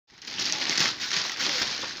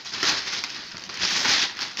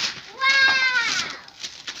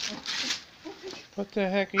What the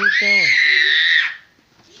heck are you doing?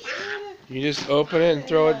 You just open it and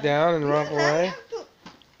throw it down and walk away?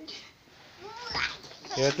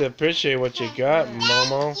 You have to appreciate what you got,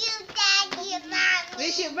 Momo.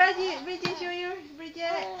 Bridget, show yours.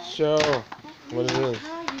 Bridget. Show what it is.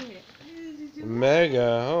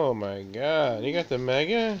 Mega. Oh my god. You got the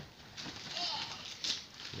Mega?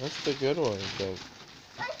 That's the good one, I think.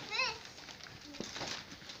 What's this?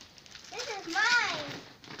 This is mine.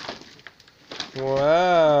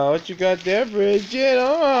 Wow. What you got there, Bridget?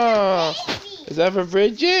 Oh. Is that for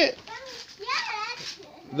Bridget? Yeah.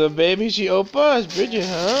 The baby she opens, Bridget,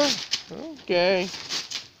 huh? Okay.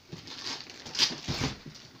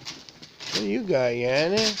 What do you got,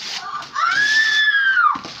 Yanni?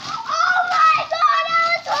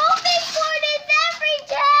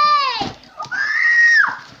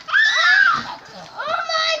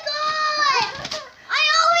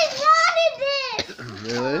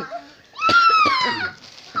 Really?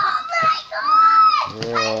 Oh my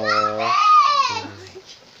god!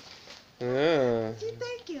 Yeah.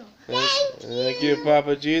 Thank you. Thank you,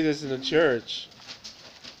 Papa Jesus in the church.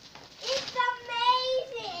 It's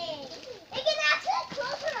amazing! We can actually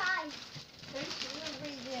close our eyes.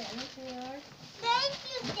 Thank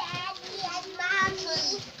you, Daddy and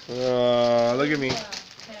Mommy. Oh, look at me.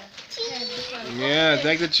 Yeah,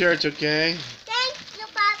 thank the church, okay? Thank you,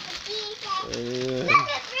 Papa Jesus. Look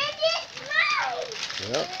at Bridget's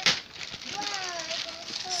mine. Yep.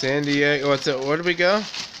 San Diego, what's it? Where did we go?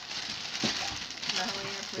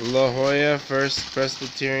 La Jolla First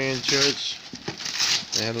Presbyterian Church.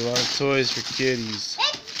 They had a lot of toys for kiddies.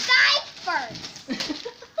 It's diapers.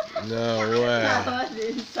 No way.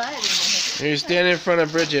 Here, you stand in front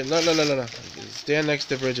of Bridget. No. Stand next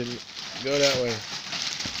to Bridget. Go that way.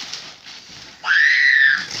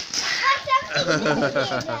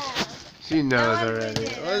 She knows already.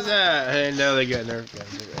 What's that? Hey, now they got nerve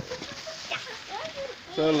guns.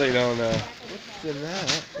 Totally don't know. What's in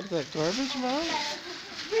that? What's that, garbage, Mom?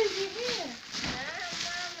 It's a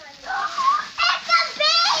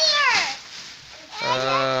bear! Oh,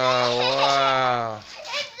 wow.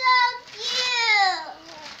 It's so cute!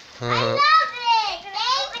 I love it!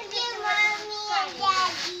 Thank you, Mommy and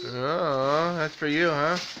Daddy. Oh, that's for you,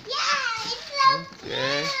 huh? Yeah, it's so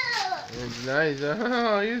Okay. cute! It's nice.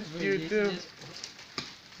 Oh, you're cute, too.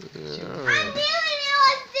 I knew it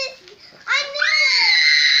was this! I knew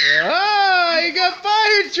it! Oh, you got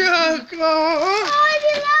fire truck! Oh, I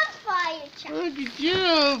love fire trucks. look at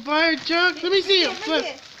you, fire truck. Let me see it. Flip.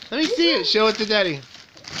 Let me see it. Show it to Daddy.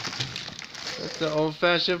 That's the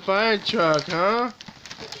old-fashioned fire truck, huh?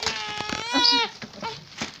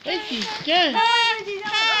 Thank you, Jen. I love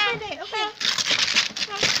this.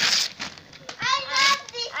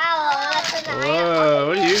 Whoa,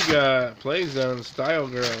 what do you got? Play Zone Style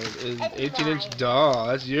Girl is 18-inch doll.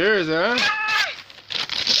 That's yours, huh?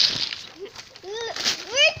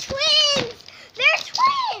 We're twins. They're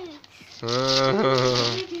twins. Oh,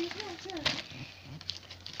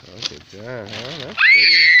 look at that, huh? That's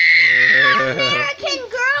pretty. American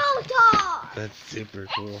Girl doll. That's super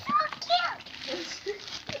cool. So cute.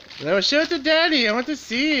 Now show it to Daddy. I want to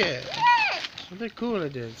see it. Look. Look how cool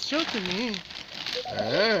it is. Show it to me. Ah.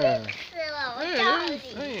 There it is.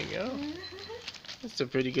 There you go. That's a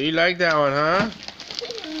pretty good. You like that one, huh?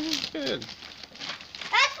 Good.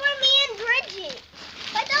 That's for me and Bridget.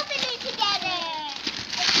 Let's open it together.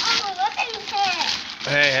 Oh, look at here.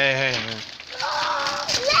 Hey. Oh,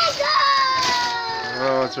 Lego!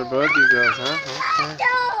 Oh, it's for both you girls, huh?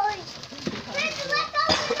 Okay. Let's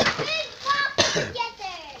open the big box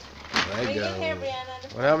together. Lego.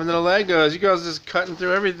 What happened to the Legos? You girls just cutting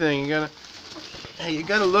through everything. You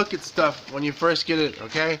gotta look at stuff when you first get it,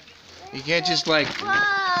 okay? You can't just like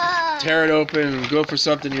tear it open and go for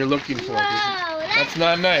something you're looking for. That's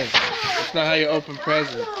not nice. That's not how you open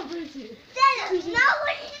presents.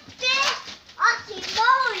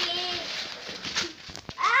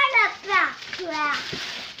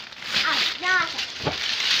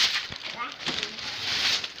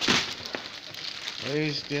 What are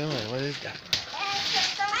you stealing? What is that?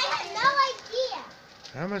 I have no idea.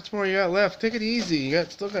 How much more you got left? Take it easy. You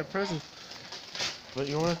still got presents. But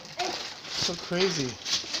you want so crazy.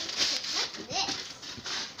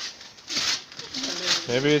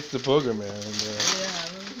 Maybe it's the booger man in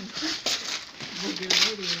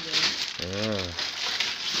there. Yeah.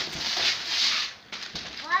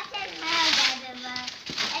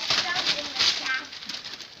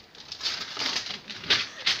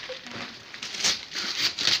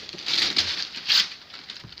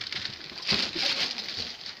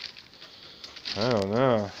 I don't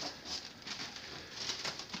know.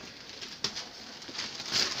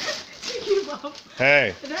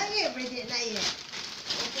 Hey. Not yet, Bridget, not yet.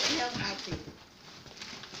 Help Maxie.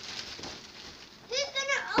 Who's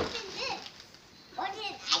gonna open this? What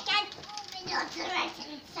is? I can't open the rest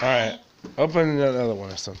inside. All right. Open another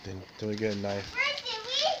one or something till we get a knife. Bridget,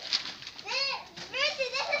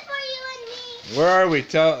 this is for you and me. Where are we?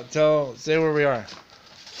 Say where we are.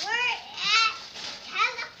 We're at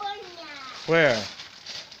California. Where?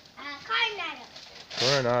 Coronado.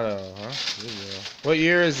 Coronado, huh? Good deal. What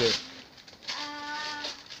year is it?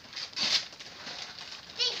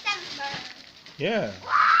 December. Yeah.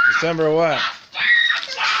 December what?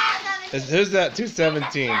 Who's that?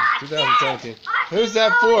 2017. 2017. Who's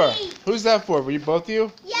that for? Who's that for? Were you both of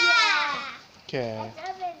you? Yeah. Okay.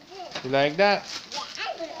 You like that?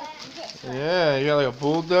 Yeah. Yeah. You got like a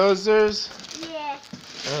bulldozers. Yeah.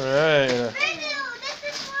 All right. This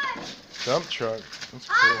is for Dump truck. That's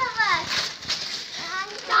all cool. of us.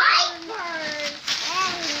 Diapers.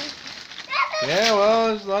 Yeah. Well,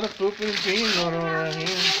 there's a lot of pooping and peeing going on around here.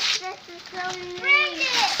 This is so neat.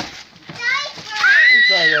 Diapers. You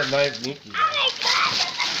got that knife, Nikki. Oh my God,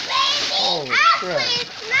 that's a baby. Holy Actually, crap.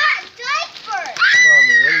 it's not diapers.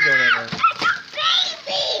 Mommy, what are you doing right now? It's a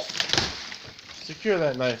baby. Secure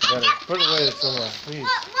that knife better. Put it away somewhere, please.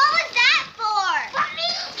 What was that for? For me.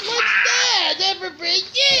 What's that? Never break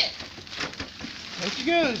it. There she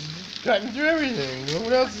goes. She's cutting through everything.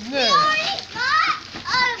 What else is We next? already got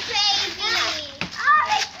a baby.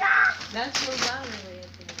 Already got. That's for Valerie.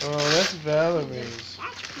 Oh, that's Valerie's.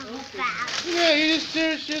 That's cool, Val. Yeah, you just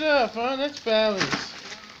tear shit up, huh? That's Valerie's.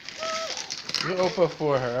 You open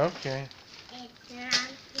for her, okay.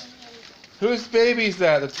 Whose baby is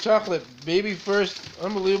that? The chocolate baby first,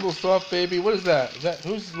 unbelievable soft baby. What is that?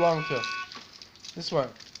 Who's it belong to? This one.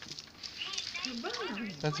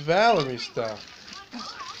 That's Valerie's stuff.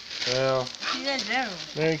 Well,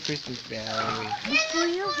 Merry Christmas, Valerie. It's for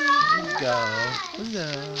you, Here you go.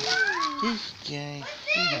 Hello. Here's Jay.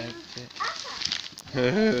 He has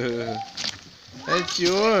it. That's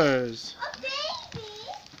yours. A baby.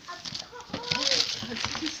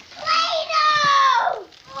 Play-Doh.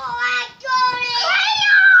 Oh, I got it.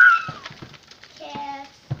 Crayon.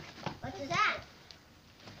 What is that?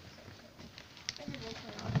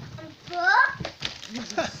 A book.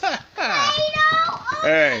 Play-Doh.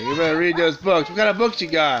 Hey, you better read those books. What kind of books you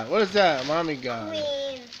got? What is that? Mommy got.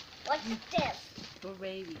 Green. What's this? For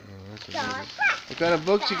baby. Oh, that's a Dog. baby. What kind of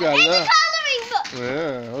books you got? It's a Look. coloring book.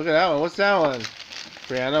 Yeah, look at that one. What's that one?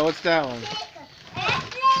 Brianna, what's that one? They're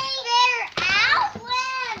out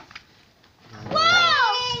when.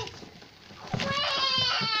 Whoa!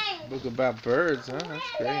 Book about birds, huh?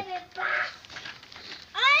 That's great.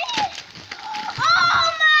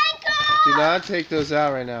 Oh my God! Do not take those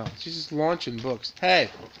out right now. She's just launching books. Hey,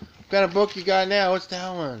 what kind of book you got now? What's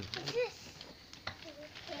that one?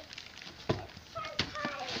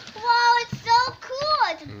 Whoa, it's so cool.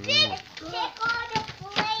 It's big. Take all the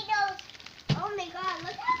Play-Dohs. Oh my God,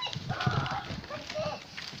 look at it. What's this?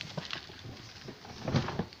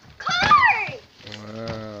 Card!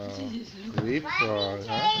 Wow. Leapfrog,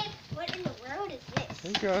 huh? What in the world is this?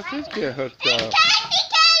 Hey girls, let's get hooked It's up. candy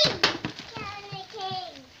cane! Candy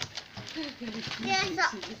cane. Yes.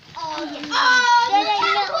 Oh, yeah. Oh, look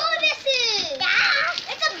how cool this is. Yeah.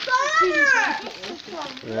 It's a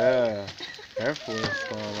bomber. Yeah. Air Force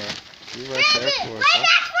bomber. You like Air Force, Wait,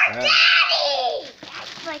 huh? that's for Daddy.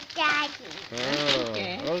 That's for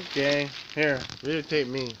Daddy. Oh, okay. Here, videotape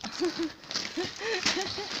me.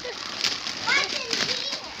 What's in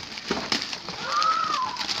here?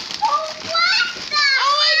 Oh, what the?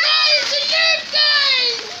 Oh my God, it's a Nerf gun!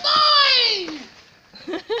 Mine!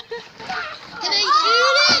 Can I shoot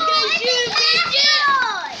it? Can I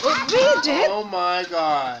shoot it, Bridget? Oh my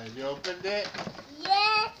God. You opened it?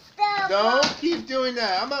 Yes, Don't keep doing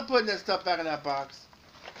that. I'm not putting that stuff back in that box.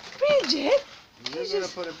 Bridget? You're going to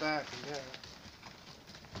put it back. Yeah.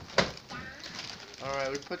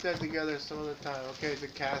 Alright, we put that together some other time. Okay, it's a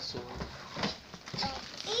castle.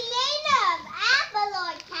 Elena,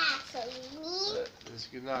 Avalon Castle, you mean? This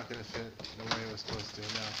is not going to fit the way it was supposed to. No.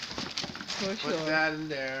 For Put that in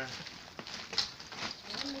there.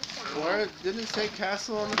 Or didn't it say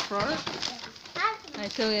castle on the front? I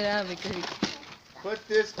took it out because it... Put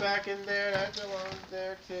this back in there. That belongs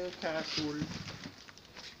there too. Castle.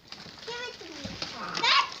 Give it to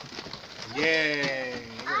me. Yay!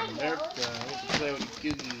 I You know. got a Nerf gun. We can play with the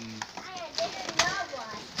cookies. I didn't know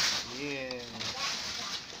one. Yeah.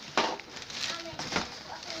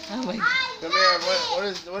 Oh my God. Come here.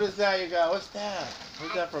 What is that you got? What's that?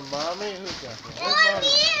 What's that for mommy? Who's that for? For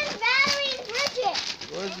me and Valerie and Bridget.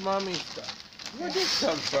 Where's mommy's stuff? Where'd this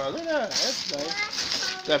come from? Look at that. That's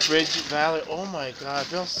nice. That bridge, Valerie. Oh my God,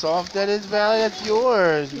 feel how soft that is, Valerie. That's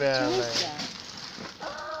yours, Valerie.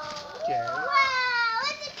 Okay. Wow,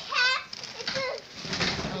 it's a cat. It's a.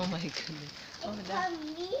 Oh my goodness. Oh, It's that. for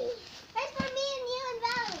me. It's for me and you and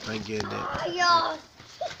Valerie. I get it. Oh, yes.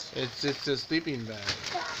 It's a sleeping bag.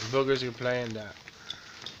 The boogers are playing that.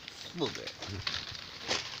 A little bit.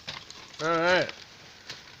 All right.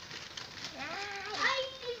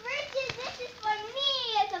 Richard, this is for me.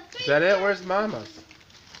 It's a big Is that it? cat. Where's Mama's?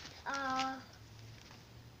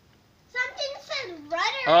 Something says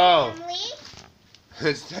Rutter Oh. family.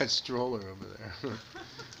 It's that stroller over there.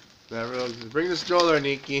 That real. Bring the stroller,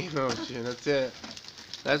 Nikki. Oh shit, that's it.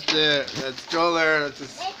 That's it. That stroller. That's a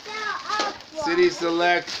It's a City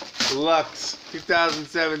Select Lux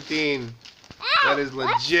 2017. That is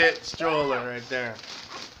legit stroller right there.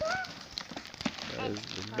 That is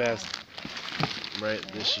the best right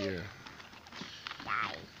this year.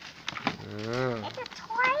 It's a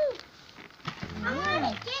toy. I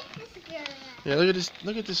want to get this girl. Yeah, look at this.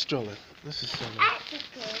 Look at this stroller. This is so nice. That's a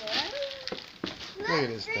girl. Look at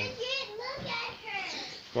this thing. Look at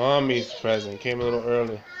her. Mommy's present came a little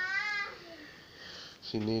early.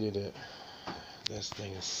 She needed it. This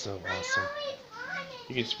thing is so awesome.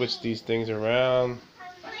 You can switch these things around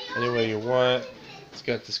any way you want. It's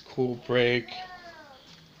got this cool brake.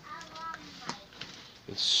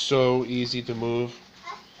 It's so easy to move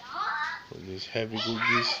with these heavy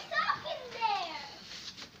googies.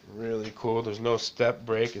 Really cool. There's no step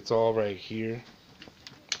brake. It's all right here.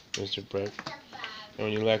 There's your brake. And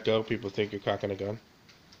when you let go, people think you're cocking a gun.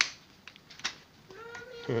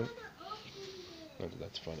 Not that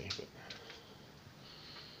that's funny, but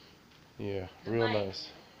yeah, real nice.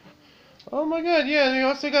 Oh my God, yeah, they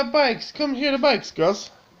also got bikes. Come here to bikes,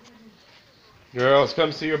 girls. Girls,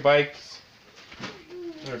 come see your bikes.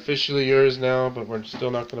 They're officially yours now, but we're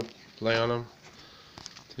still not going to play on them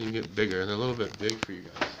until you get bigger. They're a little bit big for you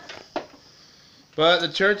guys. But the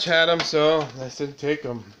church had them, so I said take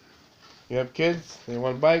them. You have kids? They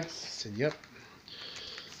want bikes? I said, yep.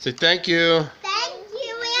 Say thank you. Thank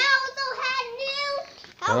you. We also had new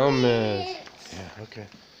Helmets. Yeah, okay.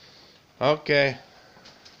 Okay.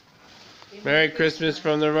 Merry Christmas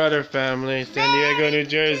from the Rutter family. San Diego, New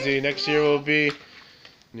Jersey. Next year will be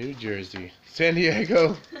New Jersey. San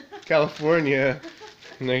Diego, California.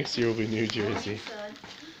 Next year will be New Jersey.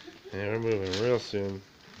 Yeah, we're moving real soon.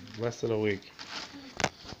 Less than a week.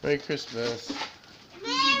 Merry Christmas.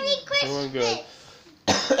 Merry Christmas. Doing good.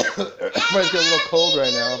 Everybody's got a little cold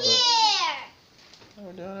right now, but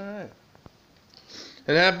we're doing alright.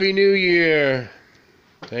 And Happy New Year.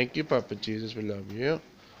 Thank you, Papa Jesus. We love you.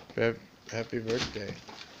 Happy birthday.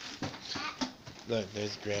 Look,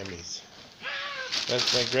 there's Grammy's.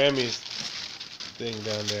 That's my Grammy's thing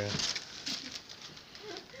down there.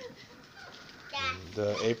 And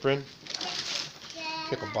the apron.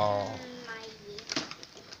 Pickleball.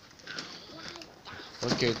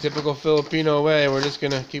 Okay, typical Filipino way. We're just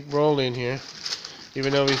gonna keep rolling here,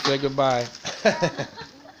 even though we said goodbye.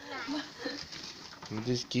 And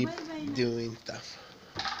just keep doing stuff.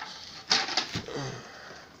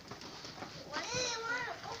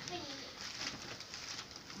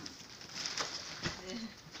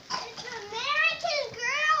 It's an American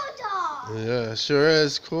Girl doll. Yeah, sure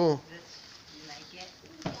is. Cool. You like it?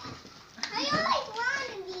 I like one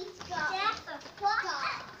of these dolls.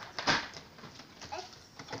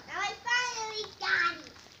 Now I finally got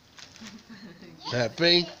it.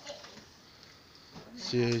 Happy?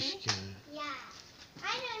 Shush. Yeah. I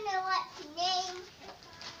don't know what to name.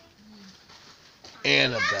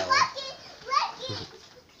 Annabelle. Lucky.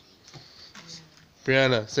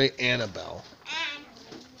 Brianna, say Annabelle.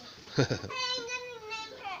 I'm gonna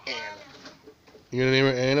name her Anna. You gonna name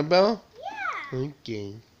her Annabelle? Yeah. Okay.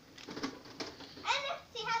 And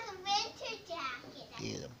she has a winter jacket.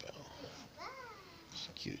 Annabelle. She's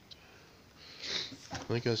cute. I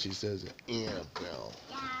like how she says it. Annabelle.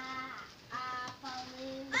 Yeah.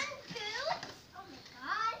 Balloons. Boots. Oh my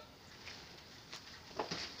God.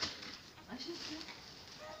 I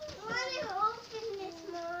want to open this,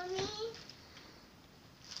 Mommy.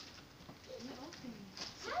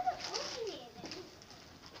 How to open it?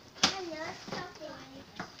 I know something.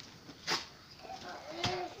 Can't open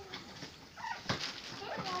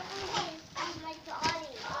it. I'm like Dolly.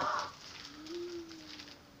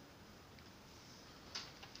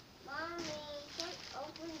 Mommy, can't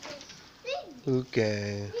open this thing.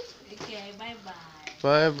 Okay. Okay, bye-bye.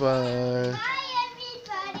 Bye-bye. Bye,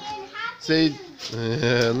 everybody, and happy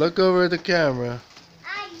Say, look over at the camera. I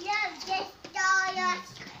love this doll.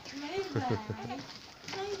 Bye-bye.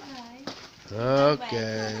 Bye-bye.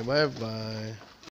 Okay, bye-bye.